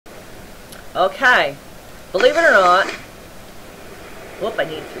Okay, believe it or not, whoop, I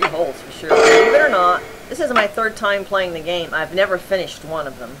need 3 holes for sure. Believe it or not, this is my 3rd time playing the game. I've never finished one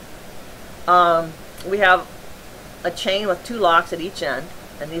of them. We have a chain with 2 locks at each end,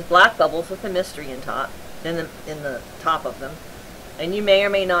 and these black bubbles with a mystery in the top of them. And you may or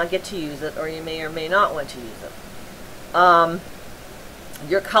may not get to use it, or you may or may not want to use it.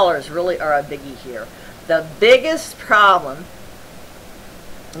 Your colors really are a biggie here. The biggest problem,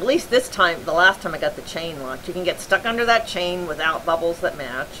 at least this time, the last time I got the chain locked, you can get stuck under that chain without bubbles that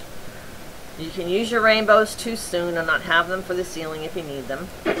match. You can use your rainbows too soon and not have them for the ceiling if you need them.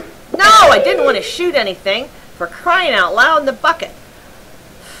 No, I didn't want to shoot anything. For crying out loud in the bucket.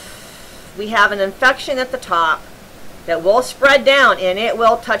 We have an infection at the top that will spread down, and it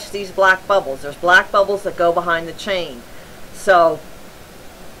will touch these black bubbles. There's black bubbles that go behind the chain. So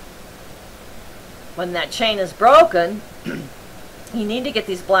when that chain is broken, you need to get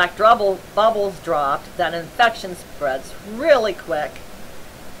these black bubbles dropped. That infection spreads really quick,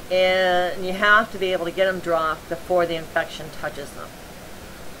 and you have to be able to get them dropped before the infection touches them,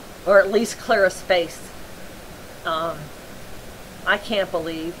 or at least clear a space. I can't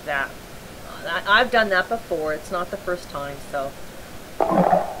believe that. I've done that before. It's not the first time, so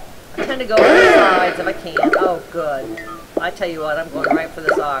I tend to go to the sides if I can. Oh, good. I tell you what, I'm going right for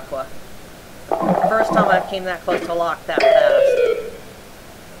this aqua. First time I came that close to lock that fast.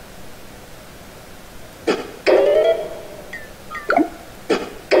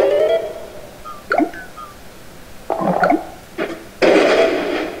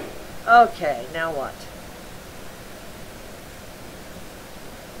 Okay, now what?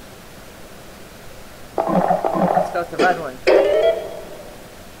 Let's go with the red one.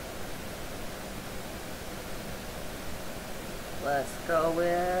 Let's go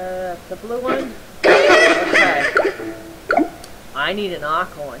with the blue one. Okay. I need an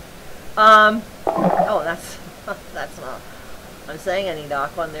aqua one. Oh, that's not. I'm saying I need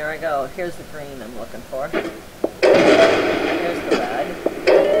aqua, and there I go. Here's the green I'm looking for. Here's the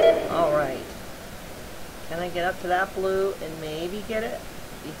red. All right. Can I get up to that blue and maybe get it?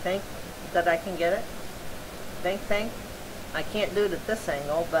 You think that I can get it? Think. I can't do it at this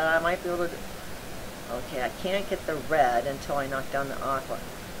angle, but I might be able to do. Okay, I can't get the red until I knock down the aqua.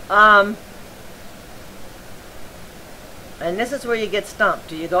 And this is where you get stumped.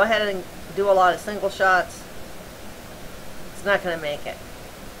 Do you go ahead and do a lot of single shots? It's not going to make it.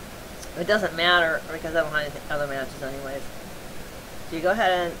 It doesn't matter because I don't have any other matches anyways. So you go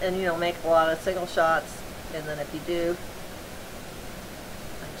ahead and you know, make a lot of single shots, and then if you do,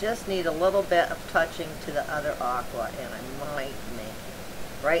 I just need a little bit of touching to the other aqua, and I might make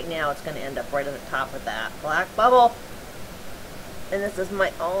it. Right now it's going to end up right at the top of that black bubble. And this is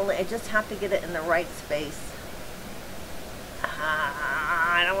my only, I just have to get it in the right space.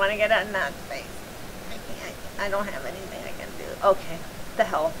 I don't want to get it in that space. I can't, I don't have anything I can do. Okay, the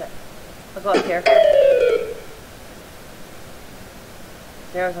hell with it. I'll go up here.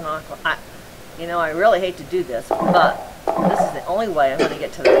 There's an aqua. You know, I really hate to do this, but this is the only way I'm going to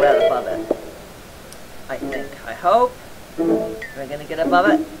get to the red above it. I think. I hope. Am I going to get above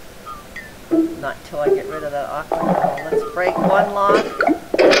it? Not till I get rid of that aqua. No, let's break one lock.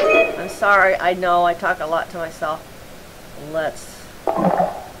 I'm sorry. I know I talk a lot to myself. I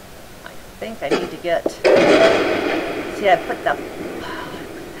think I need to get. See, I put that bubble in the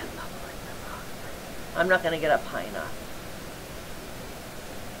wrong. I'm not going to get up high enough.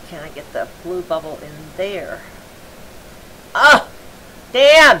 Can I get the blue bubble in there? Ah!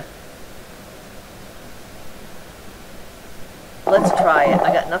 Damn! Let's try it.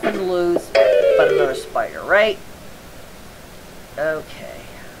 I got nothing to lose but another spider, right? Okay.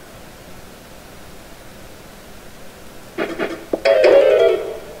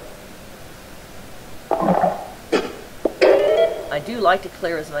 I do like to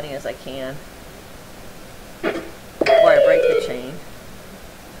clear as many as I can before I break the chain.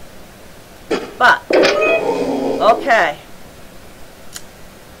 But, okay.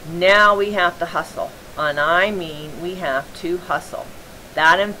 Now we have to hustle. And I mean, we have to hustle.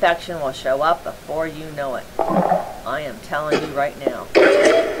 That infection will show up before you know it. I am telling you right now.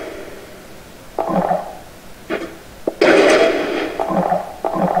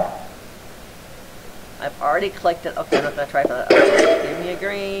 I've already clicked it. Okay, I'm not going to try for that. Okay, give me a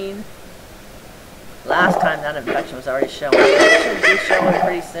green. Last time that infection was already showing. It should be showing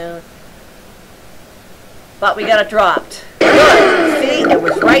pretty soon. But we got it dropped. Good. See, it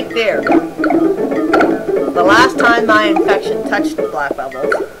was right there. The last time my infection touched the black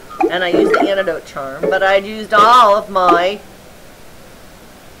bubbles, and I used the antidote charm, but I'd used all of my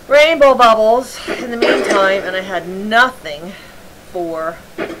rainbow bubbles in the meantime, and I had nothing for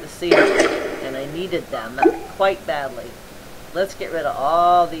the ceiling, and I needed them quite badly. Let's get rid of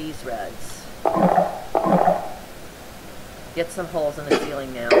all these reds. Get some holes in the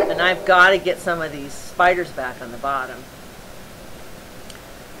ceiling now. And I've got to get some of these spiders back on the bottom.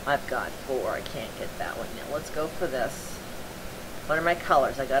 I've got 4. I can't get that one now. Let's go for this. What are my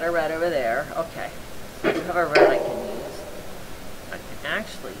colors? I got a red over there. Okay. So I do have a red I can use. I can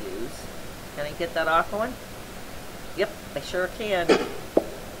actually use. Can I get that aqua one? Yep, I sure can.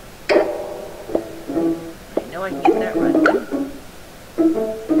 I know I can get that red one.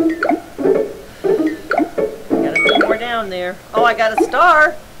 Got a few more down there. Oh, I got a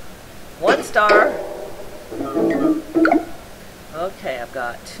star. 1 star. Okay, I've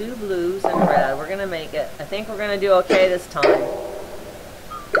got 2 blues and red. We're going to make it. I think we're going to do okay this time.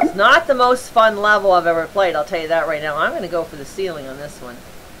 It's not the most fun level I've ever played, I'll tell you that right now. I'm going to go for the ceiling on this one.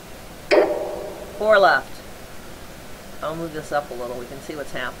 4 left. I'll move this up a little. We can see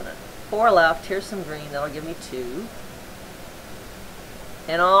what's happening. 4 left. Here's some green. That'll give me 2.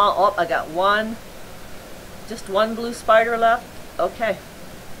 And oh, I got 1. Just 1 blue spider left. Okay.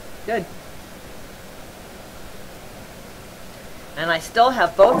 Good. And I still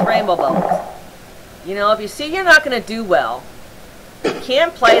have both rainbow bubbles. You know, if you see you're not going to do well, you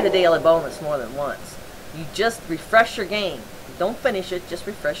can't play the daily bonus more than once. You just refresh your game. Don't finish it, just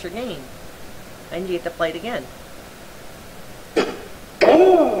refresh your game. And you get to play it again.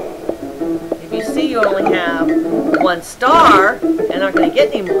 If you see you only have 1 star and aren't going to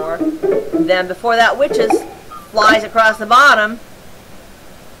get any more, then before that witches flies across the bottom,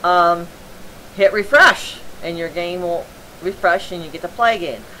 hit refresh and your game will refresh and you get to play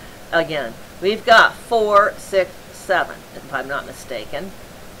again. We've got 4, 6, 7, if I'm not mistaken.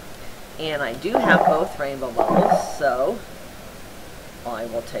 And I do have both rainbow bubbles, so I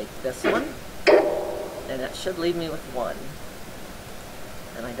will take this one. And that should leave me with 1.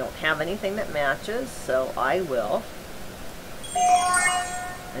 And I don't have anything that matches, so I will.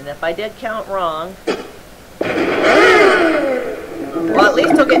 And if I did count wrong, well, at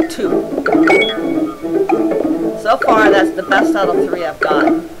least I'll get 2. So far, that's the best out of 3 I've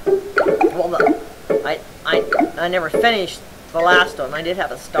gotten. Well, I never finished the last one. I did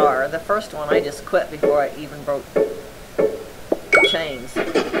have a star. The first one, I just quit before I even broke the chains.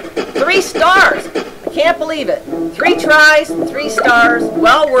 3 stars! I can't believe it. 3 tries, 3 stars.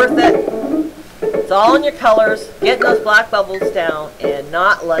 Well worth it. It's all in your colors. Getting those black bubbles down and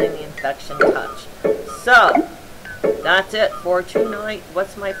not letting the infection touch. So, that's it for tonight.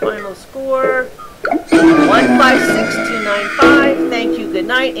 What's my final score? 156295. Thank you, good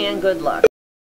night, and good luck.